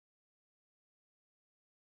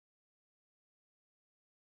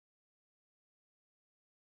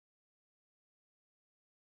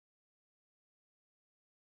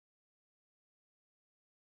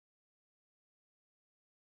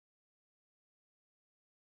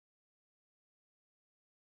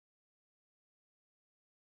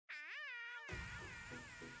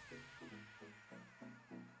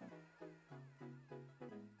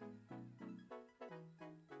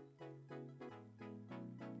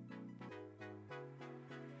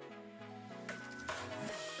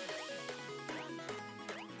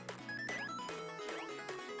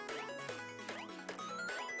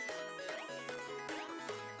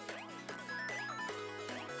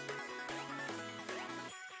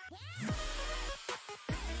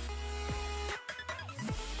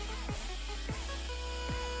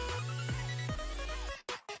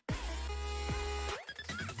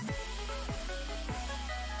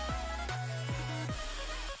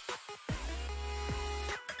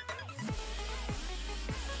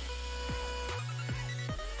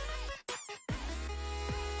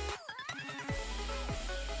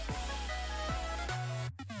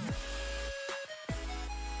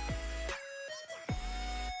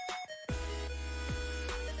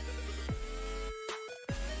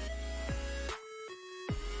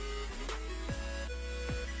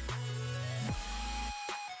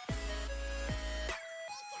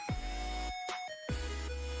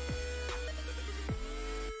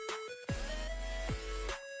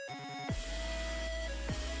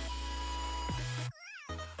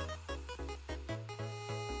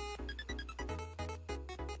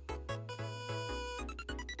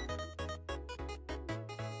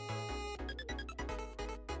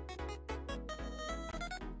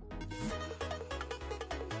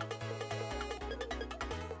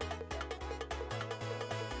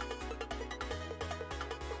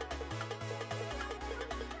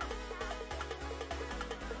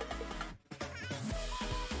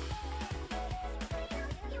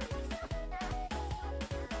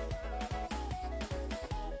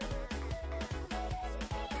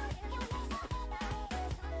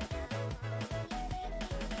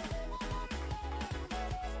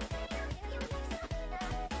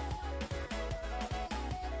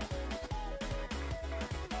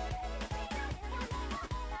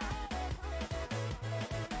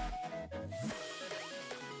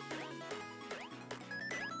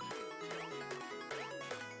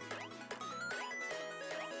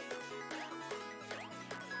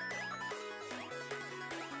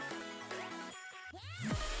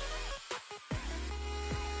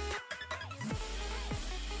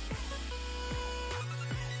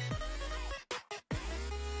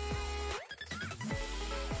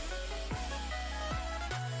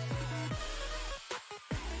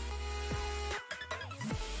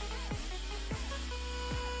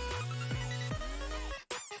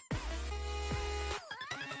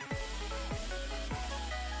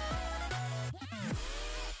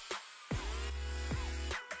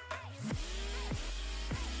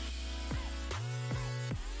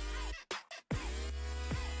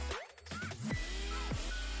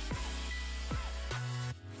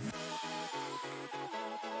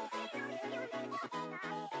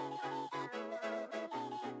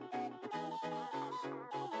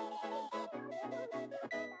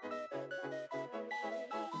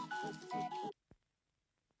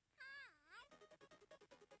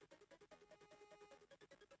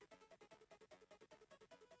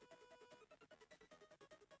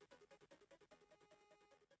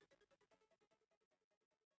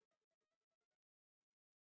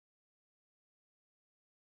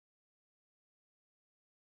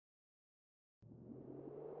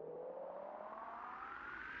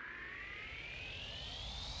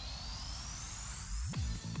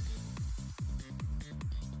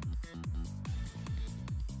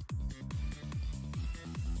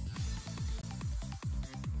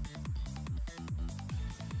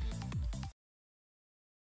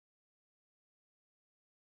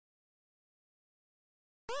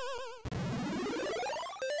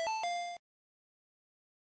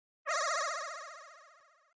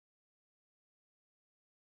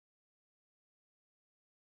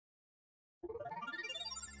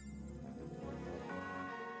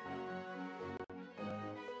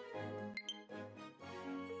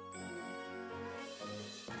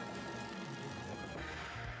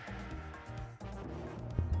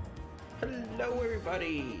Hello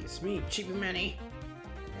everybody, it's me, Chibi Manny,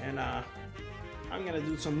 and I'm gonna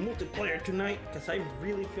do some multiplayer tonight because I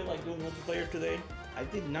really feel like doing multiplayer today. I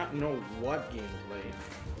did not know what game to play.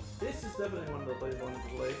 This is definitely one of the plays I wanted to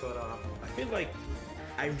play, but I feel like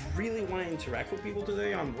I really want to interact with people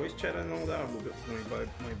today on voice chat and all that with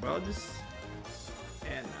my buds,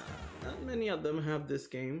 and not many of them have this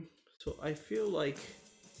game, so I feel like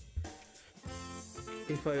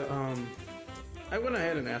if I went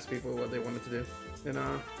ahead and asked people what they wanted to do, and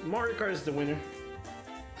Mario Kart is the winner.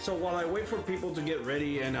 So while I wait for people to get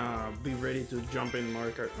ready and be ready to jump in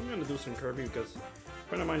Mario Kart, I'm gonna do some Kirby because a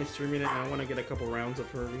friend of mine is streaming it and I want to get a couple rounds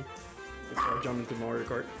of Kirby before I jump into Mario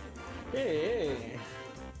Kart. Hey,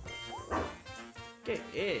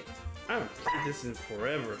 hey, I haven't played this in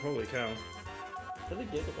forever. Holy cow! Let me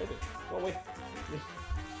get it, baby. Go away.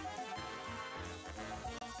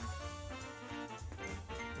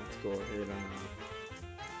 Let's go ahead and.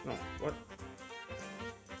 No, what?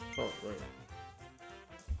 Oh, right.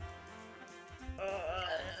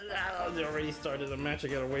 They already started the match. I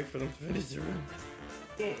gotta wait for them to finish the room.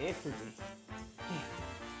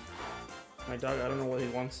 My dog, I don't know what he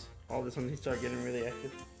wants. All of a sudden, he started getting really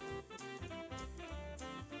active.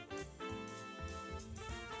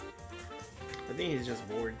 I think he's just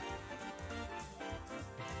bored.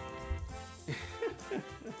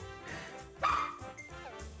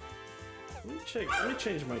 Let me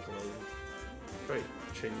change my clothes. Try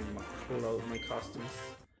changing my clothes, my costumes.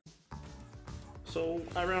 So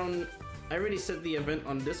I already set the event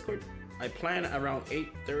on Discord. I plan around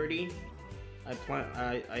 8:30.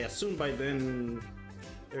 I assume by then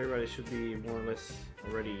everybody should be more or less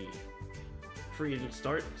already free to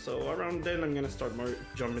start. So around then I'm gonna start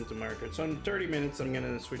jump into Mario Kart. So in 30 minutes I'm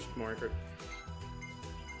gonna switch to Mario Kart.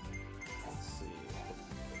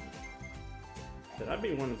 I've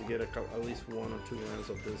been wanting to get at least 1 or 2 rounds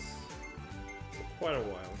of this for quite a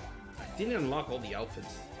while. I didn't unlock all the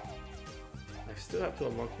outfits. I still have to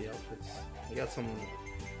unlock the outfits. I got some.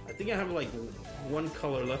 I think I have like 1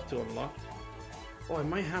 color left to unlock. Oh, I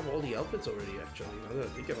might have all the outfits already actually, now that I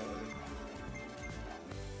think about it.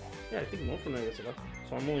 Yeah, I think most of them are left.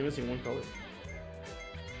 So I'm only missing 1 color.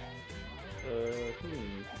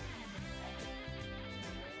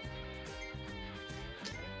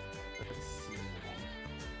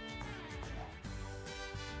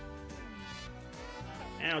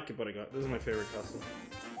 Okay, but I got this is my favorite costume.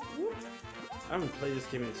 I haven't played this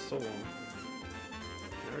game in so long.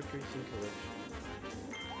 Characters and collection.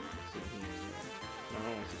 No, I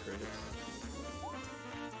don't want to see credits.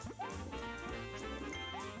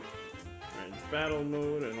 Alright, battle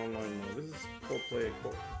mode and online mode. This is co-play,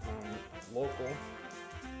 local.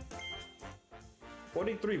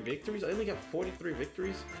 43 victories? I only got 43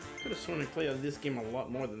 victories? Could have sworn I played this game a lot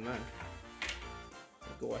more than that.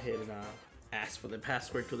 I'll go ahead and ask for the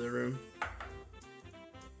password to the room.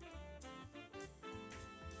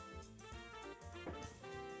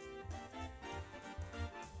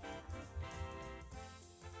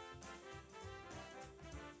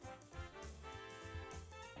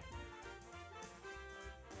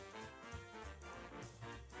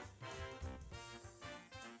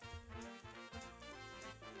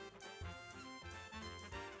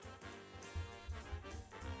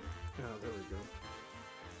 Oh, there we go.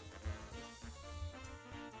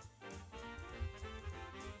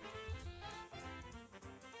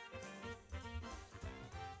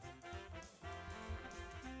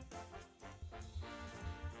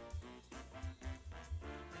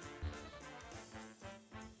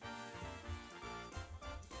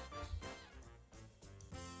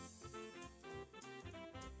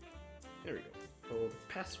 There we go. So the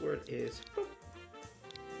password is.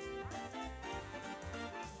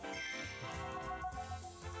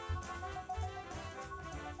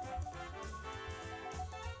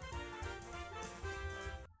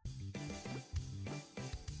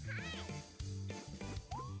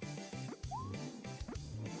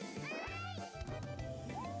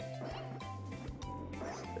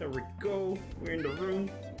 There we go. We're in the room.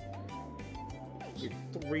 With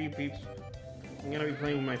 3 people. I'm gonna be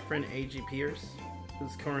playing with my friend AG Pierce,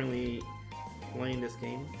 who's currently playing this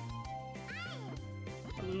game.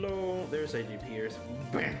 Hello, there's AG Pierce.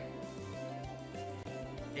 Bam!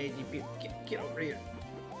 AG Pierce, get over here.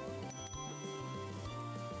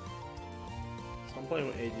 So I'm playing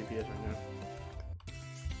with AG Pierce right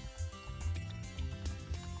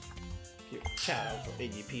now. Shout out for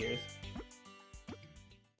AG Pierce.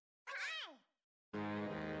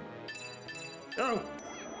 Oh!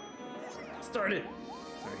 Started!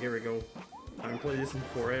 Alright, here we go. I haven't played this in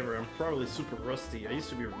forever. I'm probably super rusty. I used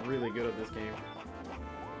to be really good at this game.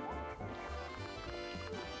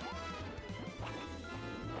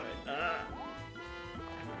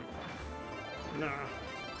 Nah.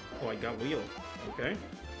 Oh, I got wheel. Okay.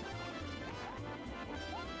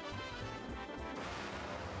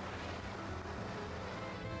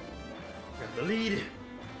 Got the lead.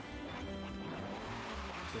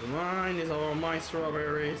 So mine is all my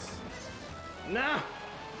strawberries. Nah.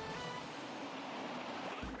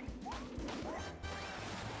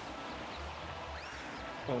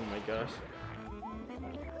 Oh my gosh.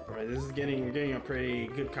 Alright, this is getting, we're getting a pretty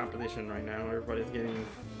good competition right now. Everybody's getting,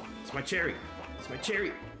 it's my cherry. It's my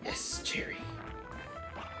cherry. Yes, cherry.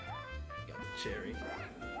 Got the cherry.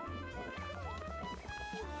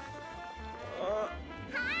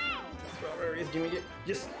 Strawberries, give me it.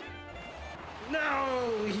 Yes.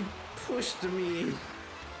 No, he pushed me.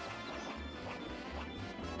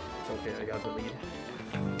 It's okay, I got the lead.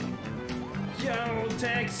 Yo,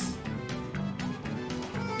 Tex.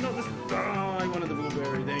 No, this. Oh, I wanted the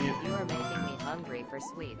blueberry. Dang it. You are making me hungry for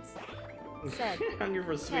sweets. Said. Hungry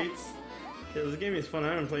for sweets. Yeah, this game is fun. I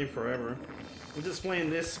haven't played forever. I'm just playing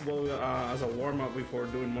this as a warm-up before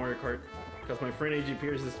doing Mario Kart because my friend AG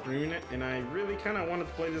Pierce is streaming it, and I really kind of wanted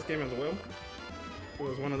to play this game as well. It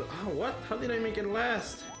was one of the. Oh, what? How did I make it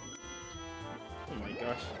last? Oh my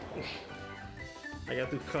gosh. I got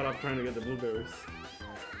too caught up trying to get the blueberries.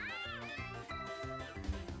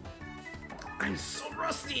 I'm so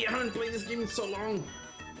rusty! I haven't played this game in so long!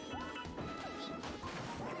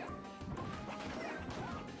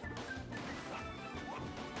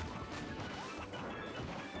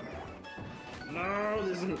 No,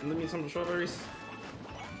 this isn't. Let me some strawberries.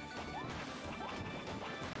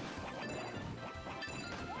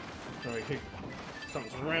 Alright, here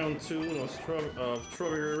comes round 2 of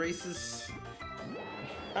strawberry races.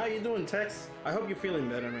 How you doing, Tex? I hope you're feeling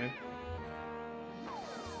better, man.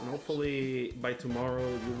 And hopefully by tomorrow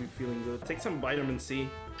you'll be feeling good. Take some vitamin C.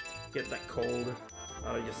 Get that cold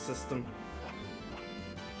out of your system.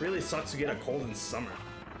 Really sucks to get a cold in summer.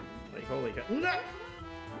 Like, holy cow. No!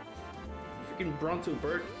 Freaking Bronto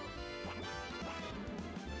bird.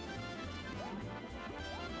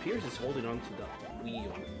 Pierce is holding on to the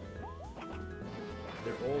wheel.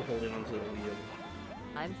 They're all holding on to the wheel.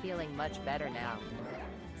 I'm feeling much better now.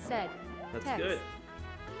 Said. That's Tex. good.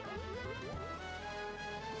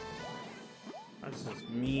 That's just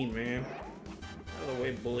mean, man. Out of the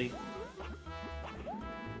way, bully.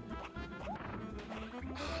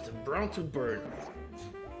 The Bronto bird.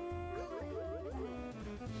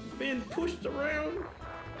 Being pushed around.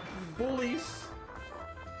 Bullies.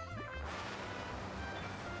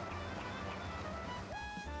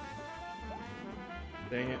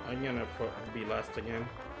 Dang it, I'm gonna be last again.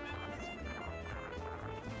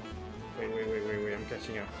 Wait, I'm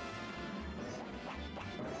catching up.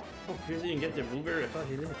 Oh, Pierce didn't get the blueberry? I thought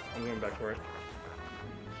he did. I'm going back for it.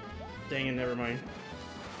 Dang it, never mind.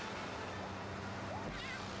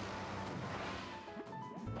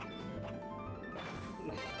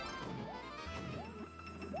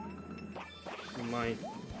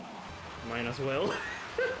 Mine as well.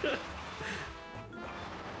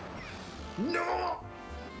 No!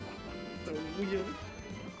 The wheel.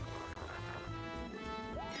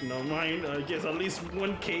 No, mine. I guess at least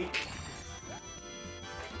one cake.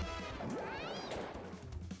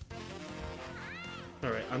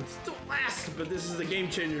 Alright, I'm still last, but this is the game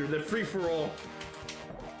changer, the free-for-all.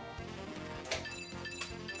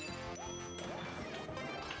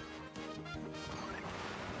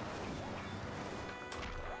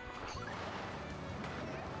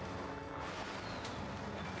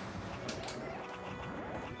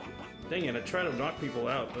 Dang it, I try to knock people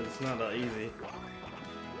out, but it's not that easy. You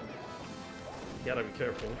gotta be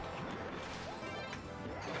careful.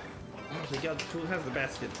 Oh, they got, who has the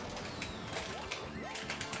basket?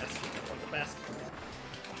 The basket.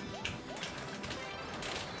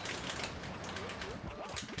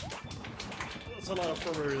 There's a lot of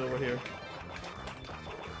strawberries over here.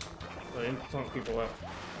 I didn't knock people out.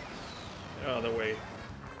 The other way.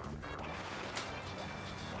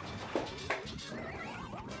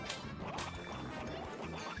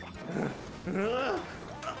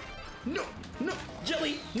 No! No!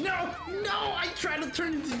 Jelly! No! No! I tried to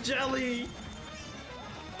turn into jelly!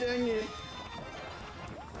 Dang it!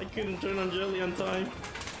 I couldn't turn on jelly on time.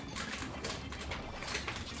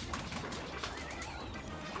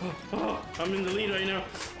 Oh, I'm in the lead right now.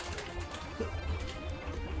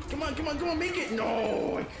 Come on, come on, come on, make it!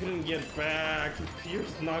 No! I couldn't get back.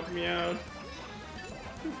 Pierce knocked me out.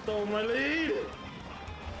 He stole my lead!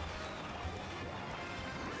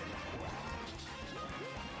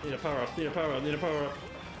 Need a power up, need a power up, need a power up.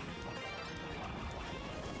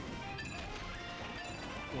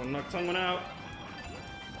 I wanna knock someone out.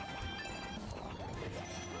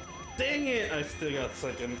 Dang it! I still got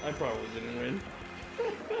second. I probably didn't win.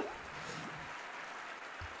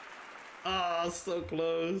 Ah, so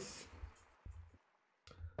close.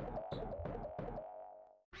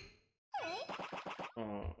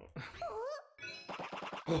 Oh.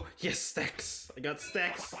 Oh yes, stacks. I got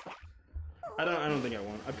stacks. I don't think I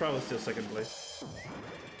won. I probably still second place.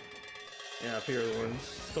 Yeah, I figured I won.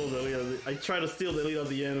 Stole the lead. I tried to steal the lead at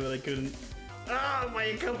the end, but I couldn't. Ah,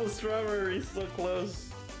 my couple strawberries, so close.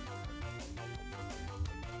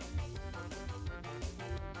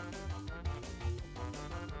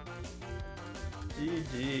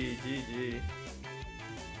 GG, GG.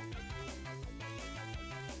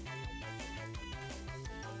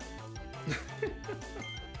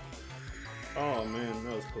 Oh man,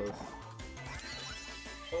 that was close.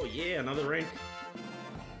 Oh yeah, another rank.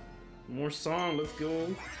 More song, let's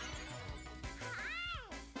go.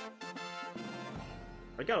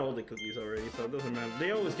 I got all the cookies already, so it doesn't matter.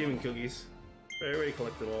 They always give me cookies. I already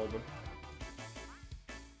collected all of them.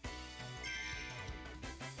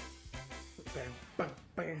 Bam, bam,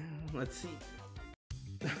 bam. Let's see.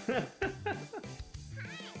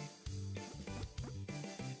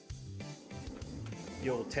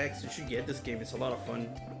 Yo, Tex, you should get this game. It's a lot of fun.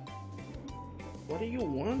 What do you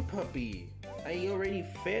want, puppy? I already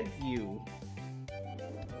fed you.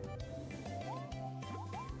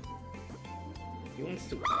 He wants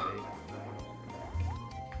to play.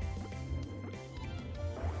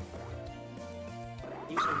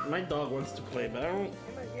 My dog wants to play, but I don't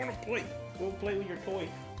want to play. Go play with your toy.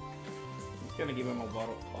 I'm just gonna give him a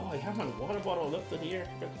bottle. Oh, I have my water bottle left in here.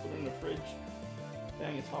 I got to put it in the fridge.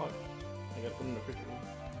 Dang, it's hot. I gotta put it in the fridge.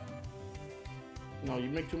 No, you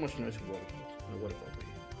make too much noise with water. No water bottle.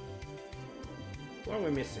 What are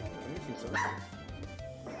we missing? I'm missing something.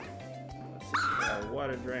 Let's see.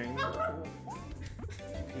 Water drain.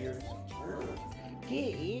 Tears.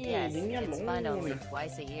 Yes, it's fun only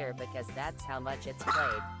twice a year because that's how much it's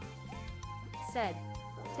played. Said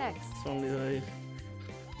Tex. It's only like...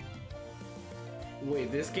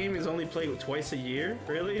 Wait, this game is only played twice a year?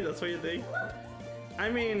 Really? That's what you think? I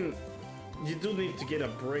mean, you do need to get a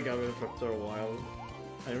break out of it after a while.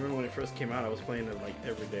 I remember when it first came out, I was playing it like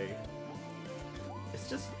every day.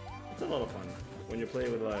 It's a lot of fun when you play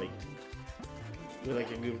with like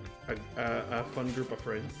a fun group of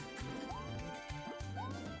friends.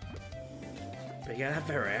 But you gotta have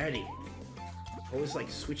variety. Always like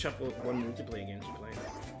switch up what multiplayer games you play.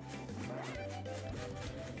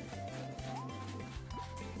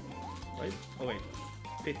 Right? Oh wait,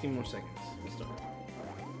 15 more seconds. Let's start.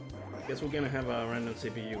 Guess we're gonna have a random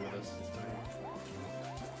CPU with us this time.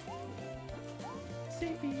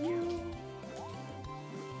 CPU.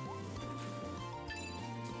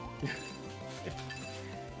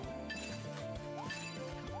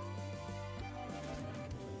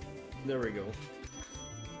 There we go.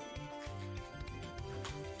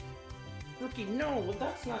 Rookie, no, well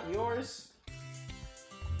that's not yours.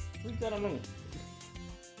 Leave that alone.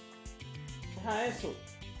 Ah, eso.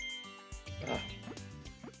 Ah.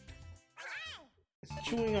 It's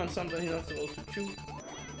chewing on something he's not supposed to chew. I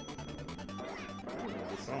don't know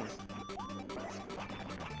this song.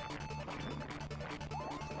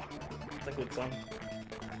 It's a good song.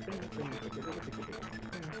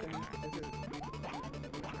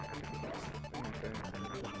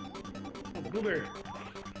 Oh, the blueberry!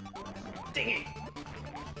 Dang it!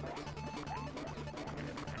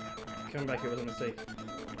 Coming back here was a mistake.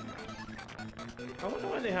 I wonder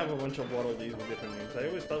why they have a bunch of Waddle Dees with different names. I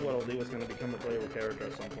always thought Waddle Dee was going to become a playable character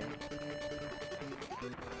at some point.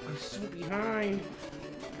 I'm so behind!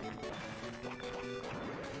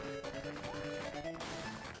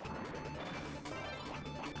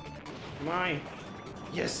 Mine!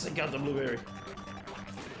 Yes, I got the blueberry!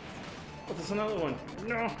 Oh, there's another one!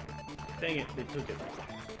 No! Dang it, they took it.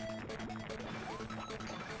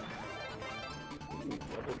 Ooh,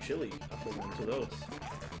 double chili. I'll put one to those.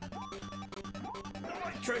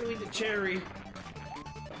 Try to eat the cherry.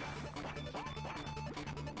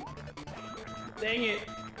 Dang it!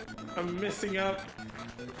 I'm messing up.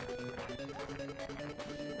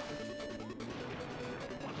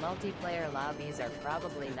 Multiplayer lobbies are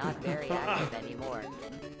probably not very active anymore.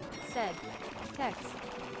 Said Tex.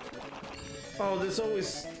 Oh, there's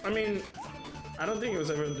always... I mean, I don't think it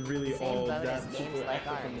was ever really Same all boat as that games super like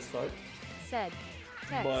active from the ours. start. Said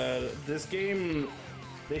Tex. But this game,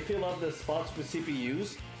 they fill up the spots with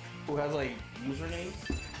CPUs who has like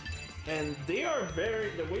usernames, and they are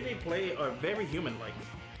the way they play are very human-like.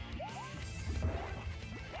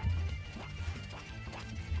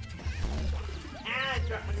 Ah, I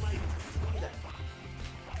dropped my mic.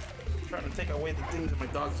 Trying to take away the things that my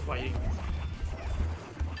dog's biting.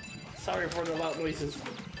 Sorry for the loud noises.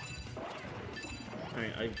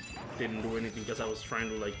 I didn't do anything because I was trying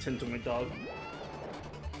to like tend to my dog.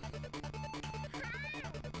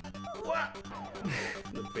 What?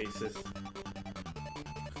 The faces.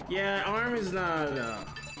 Yeah, ARM is not.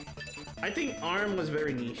 I think ARM was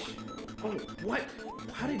very niche. Oh, what?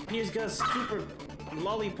 How did Pierce get a super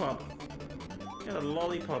lollipop? Yeah, a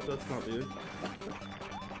lollipop. That's not good.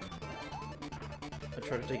 I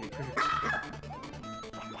try to take it.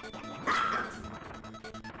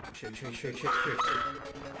 Share.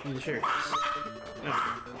 Need to share. No.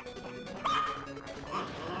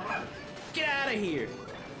 Get out of here!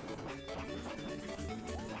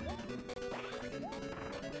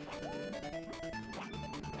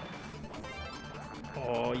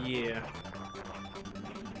 Oh yeah.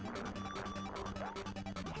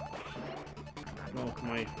 Oh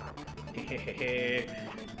my. Here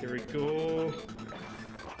we go.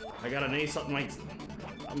 I got an ace up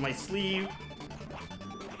my sleeve.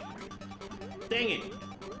 Dang it!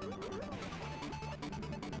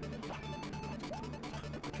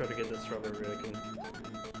 I'll try to get this strawberry I can.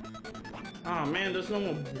 Ah man, there's no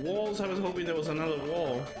more walls. I was hoping there was another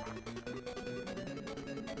wall.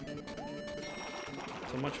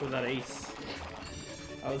 So much for that ace.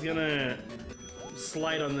 I was gonna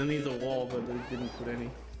slide underneath the wall, but they didn't put any.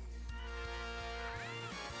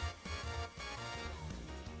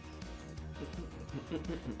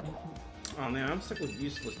 Oh man, I'm stuck with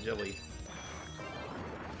useless jelly.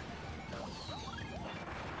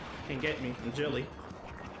 Can't get me, I'm jelly.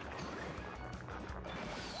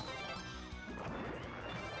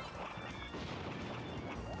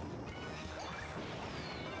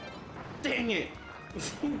 Dang it!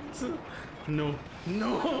 No.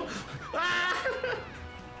 Ah!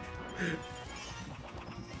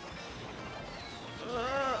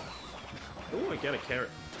 Oh, I got a carrot.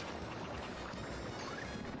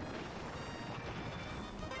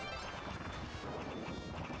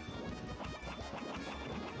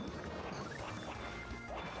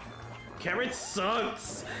 Carrot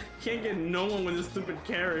sucks! Can't get no one with a stupid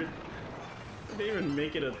carrot. I didn't even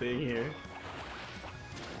make it a thing here.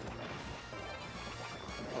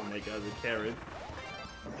 Oh my god, the carrot.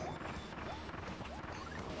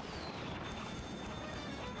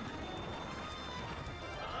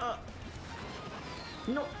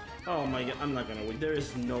 No! Oh my god, I'm not gonna win. There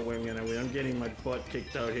is no way I'm gonna win. I'm getting my butt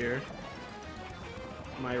kicked out here.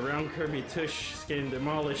 My round Kirby tush is getting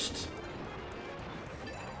demolished.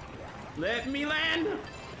 Let me land!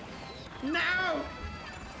 Now!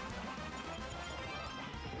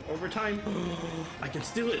 Overtime. I can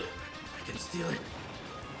steal it! I can steal it!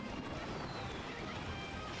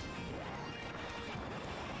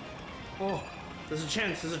 Oh, there's a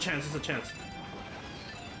chance, there's a chance, there's a chance.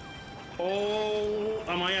 Oh,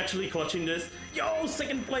 am I actually clutching this? Yo,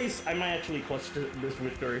 second place! I might actually clutch this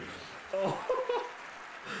victory. Oh,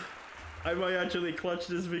 I might actually clutch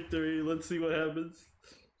this victory. Let's see what happens.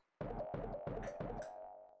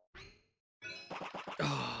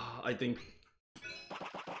 Oh, I think.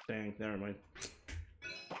 Dang, never mind.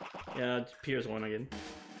 Yeah, Pierce won again.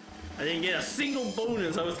 I didn't get a single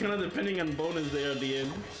bonus. I was kind of depending on bonus there at the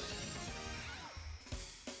end.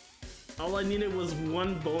 All I needed was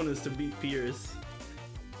one bonus to beat Pierce.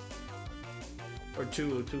 Or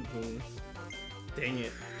two bonus. Dang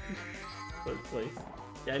it. Third place.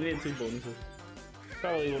 Yeah, I needed 2 bonuses.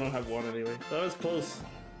 Probably won't have 1 anyway. That was close.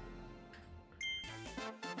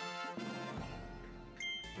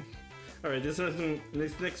 Alright, this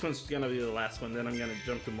next one's gonna be the last one, then I'm gonna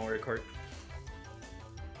jump to Mario Kart.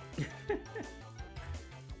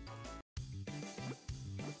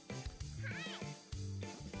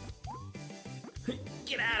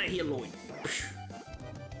 Get out of here, Lloyd!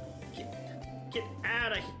 Get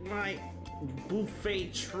out of my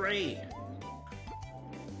buffet tray!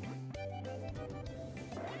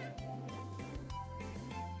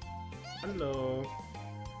 Hello.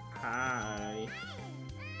 Hi.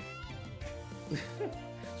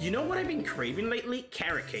 You know what I've been craving lately?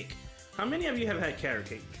 Carrot cake. How many of you have had carrot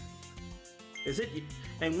cake? Is it?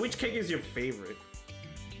 And which cake is your favorite?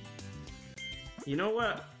 You know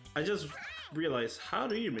what? I just realized, how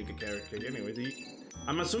do you make a carrot cake anyway?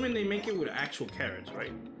 I'm assuming they make it with actual carrots,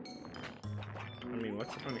 right? I mean,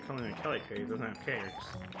 what's the point of calling it a carrot cake? It doesn't have carrots.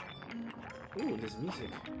 Ooh, there's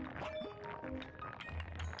music.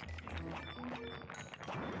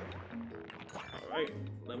 Alright,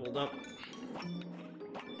 leveled up.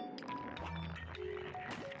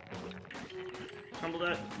 Crumble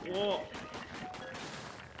that. Whoa!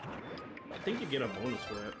 I think you get a bonus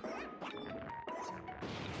for that.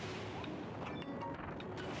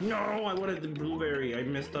 No, I wanted the blueberry. I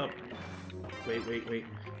messed up. Wait.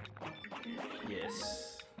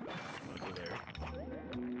 Yes. Over there.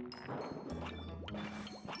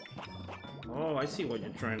 Oh, I see what you're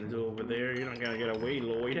trying to do over there. You're not gonna get away,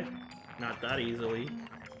 Lloyd. Not that easily.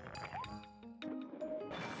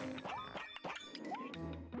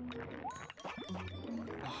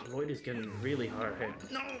 Oh, Lloyd is getting really hard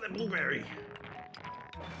hit. No, the blueberry!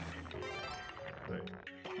 Right.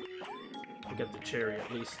 I got the cherry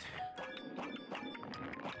at least.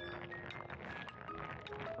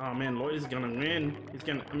 Oh man, Lloyd is gonna win. He's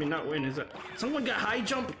gonna, I mean not win, is it? Someone got high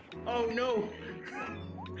jump! Oh no!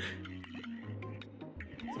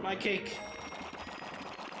 It's my cake.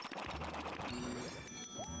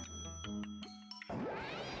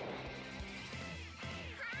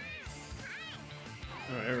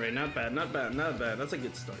 Alright, not bad, not bad, not bad. That's a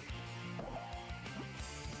good start.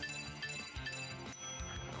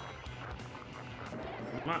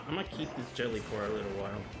 I'm gonna keep this jelly for a little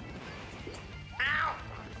while. Ow!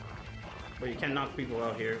 But you can't knock people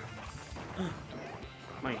out here.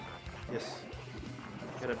 Mine. Yes.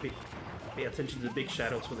 Gotta pay attention to the big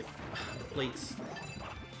shadows for the plates.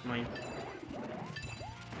 Mine.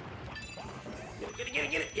 Get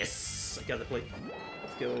it! Yes! I got the plate.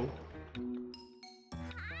 Let's go.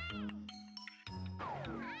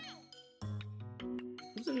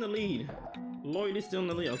 Who's in the lead? Lloyd is still in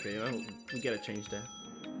the lead. Okay, well, we gotta change that.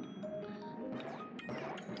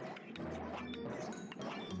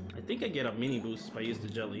 I think I get a mini boost if I use the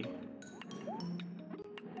jelly.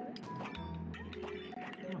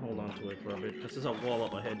 I'll hold on to it for a bit because there's a wall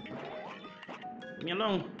up ahead. Leave me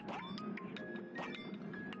alone.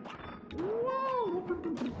 Whoa.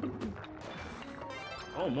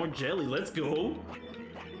 Oh, more jelly. Let's go.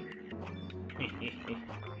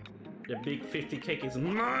 The big 50 cake is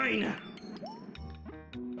mine.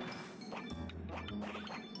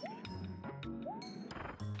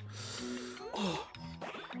 Oh,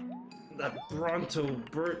 that Bronto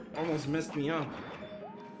bird almost messed me up.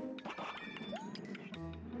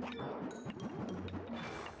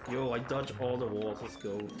 Yo, I dodge all the walls. Let's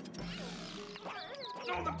go.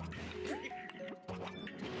 No!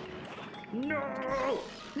 No!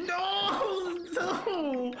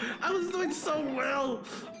 No! I was doing so well!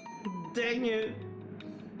 Dang it!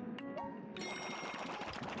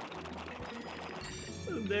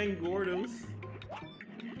 Dang Gordos.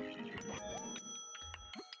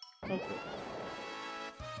 Okay.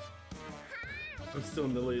 I'm still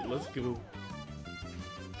in the lead. Let's go.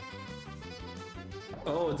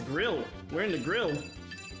 Oh, it's grill. We're in the grill.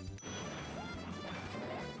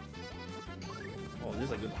 Oh, this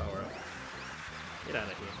is a good power up. Get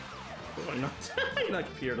out of here. Oh, I'm not. I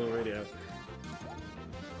knocked Pierre already out.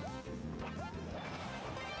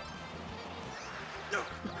 No!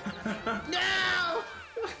 No!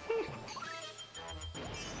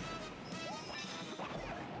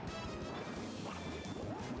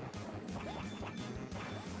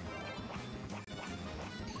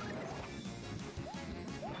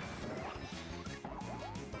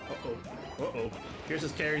 Uh-oh. Uh-oh. Here's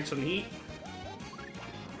just carrying some heat.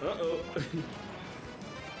 Uh-oh.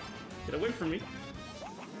 Get away from me.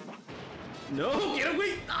 No! Get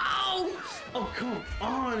away! Oh! Oh, come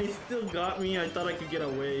on! He still got me. I thought I could get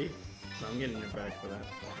away. No, I'm getting it back for that.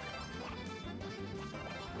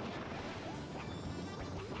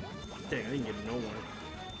 Dang, I didn't get no one.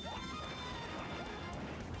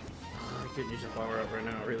 Oh, I could use a power up right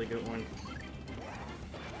now. A really good one.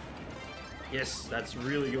 Yes, that's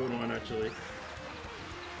really good one, actually.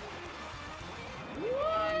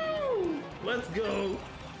 Woo! Let's go!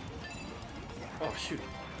 Oh, shoot.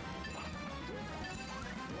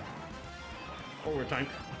 Overtime.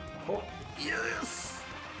 Oh, yes!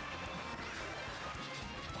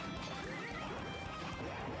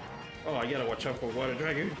 Oh, I gotta watch out for Water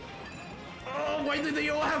Dragon. Oh, why did they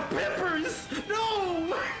all have peppers?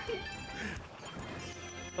 No!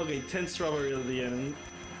 Okay, 10 strawberries at the end.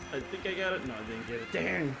 I think I got it. No, I didn't get it.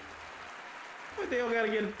 Dang! Why they all gotta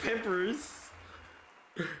get peppers?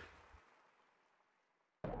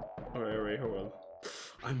 Alright, hold on.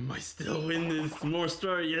 I might still win this. More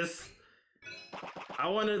story, yes. I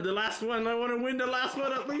wanted the last one. I want to win the last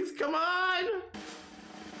one at least. Come on!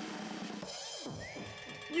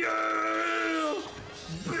 Yeah!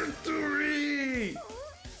 Victory!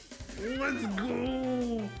 Let's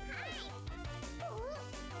go!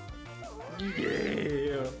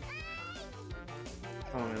 Yeah!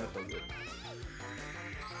 Oh man, that felt good.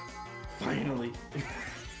 Finally!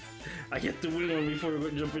 I get to win one before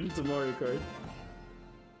we jump into Mario Kart.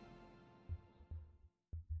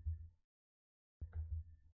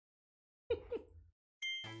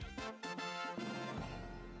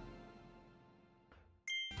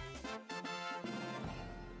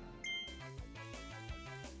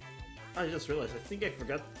 I just realized, I think I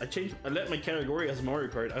forgot, I let my category as Mario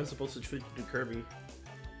Kart. I was supposed to switch to Kirby.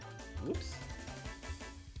 Whoops.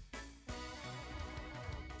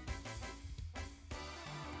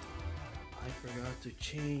 I forgot to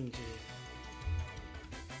change it.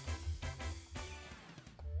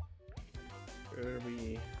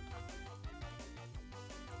 Kirby.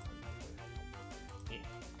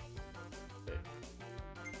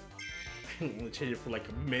 I'm gonna change it for like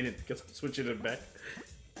a minute because I'm switching it back.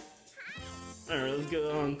 Alright, let's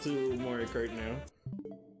go on to Mario Kart now.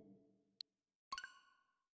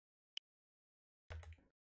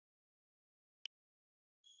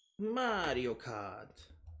 Mario Kart.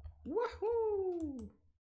 Woohoo!